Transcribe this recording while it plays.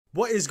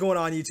What is going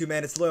on, YouTube,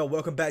 man? It's Loyal.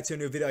 Welcome back to a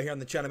new video here on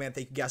the channel, man.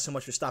 Thank you guys so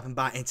much for stopping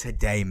by. And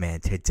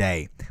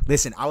today,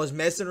 listen, I was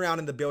messing around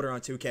in the builder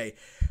on 2K,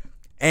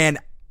 and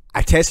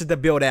I tested the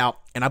build out,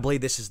 and I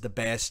believe this is the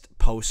best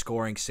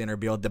post-scoring center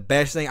build. The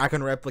best thing I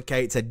can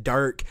replicate to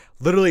Dirk.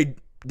 Literally,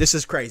 this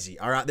is crazy,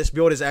 all right? This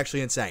build is actually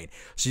insane.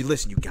 So,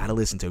 you got to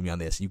listen to me on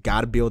this. You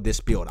got to build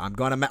this build. I'm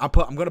gonna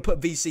put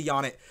VC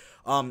on it.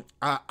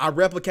 I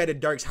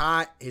replicated Dirk's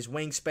height, his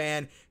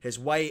wingspan, his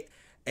weight,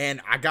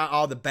 and I got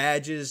all the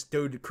badges,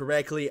 dude,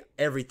 correctly,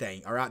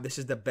 everything, all right? This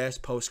is the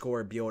best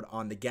post-scorer build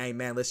on the game,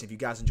 man. Listen, if you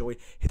guys enjoyed,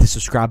 hit the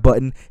subscribe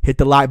button, hit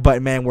the like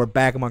button, man. We're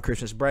back. I'm on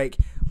Christmas break.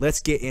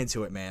 Let's get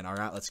into it, man, all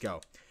right? Let's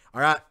go.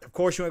 All right, of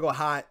course, you want to go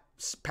height,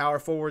 power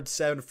forward,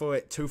 7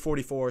 foot,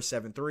 244,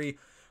 7'3",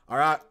 all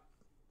right?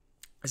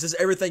 This is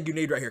everything you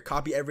need right here.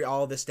 Copy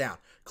all of this down.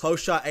 Close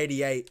shot,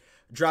 88.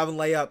 Driving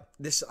layup,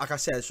 this, like I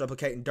said, it's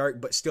replicating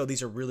Dirk, but still,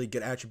 these are really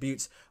good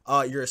attributes.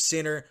 You're a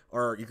center,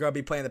 or you're going to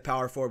be playing the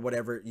power forward,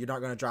 whatever. You're not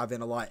going to drive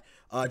in a lot.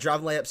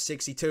 Driving layup,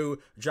 62.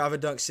 Driving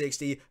dunk,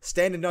 60.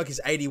 Standing dunk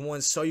is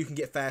 81, so you can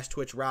get fast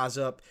twitch, rise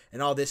up,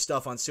 and all this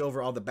stuff on silver,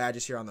 all the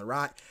badges here on the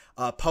right.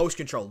 Post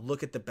control,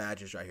 look at the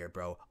badges right here,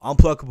 bro.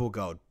 Unpluckable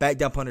gold. Back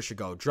down punisher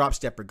gold. Drop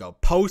stepper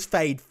gold. Post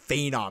fade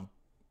phenom.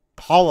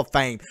 Hall of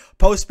Fame,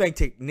 Post Bank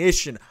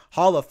Technician,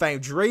 Hall of Fame,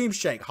 Dream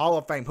Shake, Hall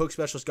of Fame, Hook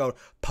Specialist Gold,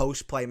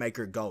 Post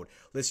Playmaker Gold.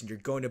 Listen, you're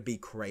going to be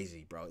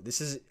crazy, bro. This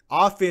is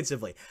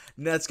offensively.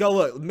 Now, let's go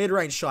look.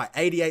 Mid-range shot,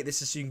 88.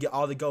 This is so you can get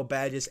all the gold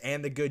badges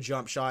and the good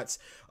jump shots.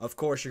 Of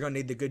course, you're going to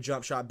need the good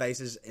jump shot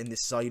bases, and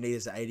this is all you need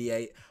is the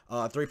 88.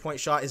 Three-point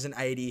shot is an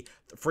 80.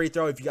 Free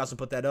throw, if you guys will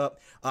put that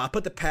up. I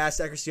put the pass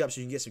accuracy up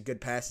so you can get some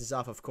good passes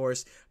off, of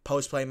course.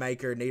 Post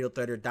Playmaker, Needle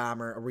Threader,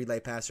 Dimer, a relay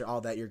passer,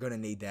 all that. You're going to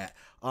need that.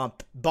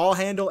 Ball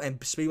handle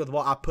and speed with the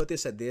ball. I put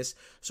this at this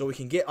so we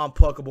can get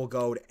unpluckable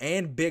gold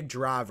and big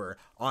driver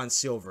on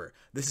silver.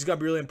 This is going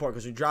to be really important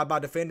because when you drive by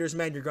defenders,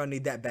 man, you're going to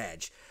need that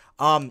badge.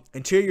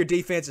 Interior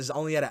defense is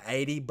only at an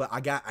 80, but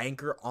I got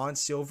anchor on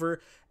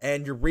silver,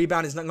 and your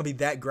rebound is not going to be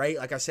that great.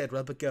 Like I said,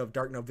 replica of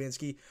Dirk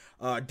Nowitzki,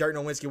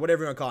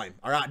 whatever you want to call him.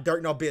 All right,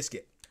 Dirk No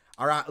Biscuit.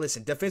 All right,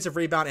 listen, defensive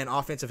rebound and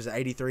offensive is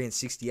 83 and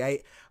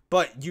 68,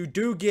 but you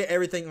do get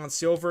everything on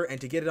silver, and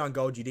to get it on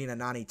gold, you need a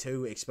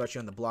 92, especially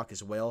on the block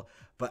as well.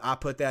 But I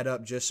put that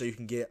up just so you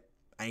can get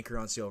anchor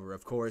on silver.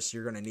 Of course,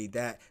 you're going to need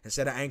that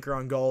instead of anchor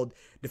on gold.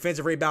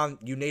 Defensive rebound,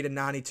 you need a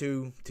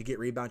 92 to get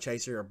rebound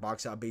chaser or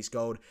box out beast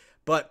gold.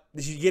 But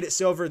if you get it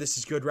silver, this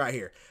is good right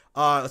here.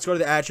 Let's go to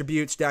the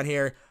attributes down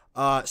here.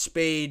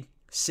 Speed,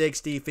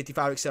 60,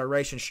 55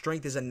 acceleration.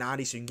 Strength is a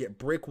 90, so you can get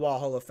brick wall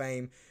Hall of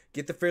Fame.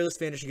 Get the fearless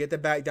finisher. Get the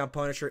back down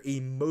punisher.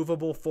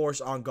 Immovable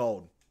force on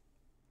gold.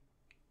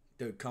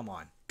 Dude, come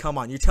on. Come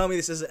on. You're telling me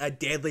this is a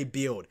deadly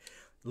build.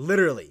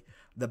 Literally.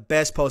 The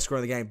best post score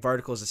in the game.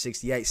 Vertical is a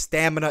 68.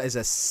 Stamina is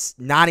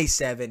a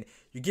 97.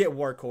 You get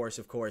workhorse,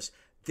 of course.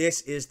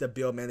 This is the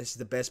build, man. This is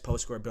the best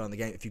post score build in the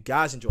game. If you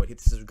guys enjoyed, hit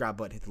the subscribe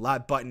button, hit the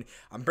like button.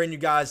 I'm bringing you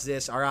guys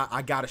this. All right,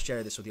 I got to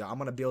share this with y'all. I'm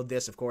going to build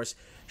this, of course.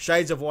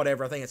 Shades of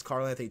whatever. I think it's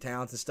Karl Anthony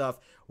Towns and stuff.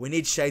 We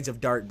need shades of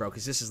Dirk, bro,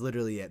 because this is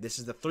literally it. This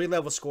is the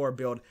 3-level score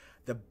build.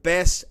 The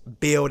best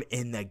build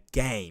in the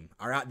game.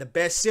 All right, the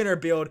best center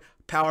build,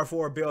 power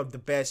forward build, the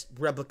best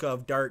replica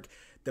of Dirk.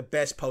 The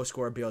best post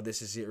score build.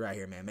 This is it right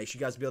here, man. Make sure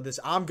you guys build this.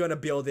 I'm going to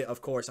build it,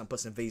 of course. I'm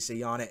putting some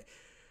VC on it.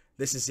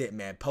 This is it,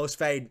 man. Post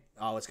fade.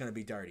 Oh, it's going to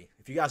be dirty.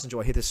 If you guys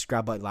enjoy, hit the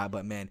subscribe button, like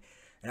button, man.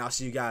 And I'll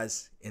see you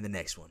guys in the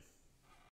next one.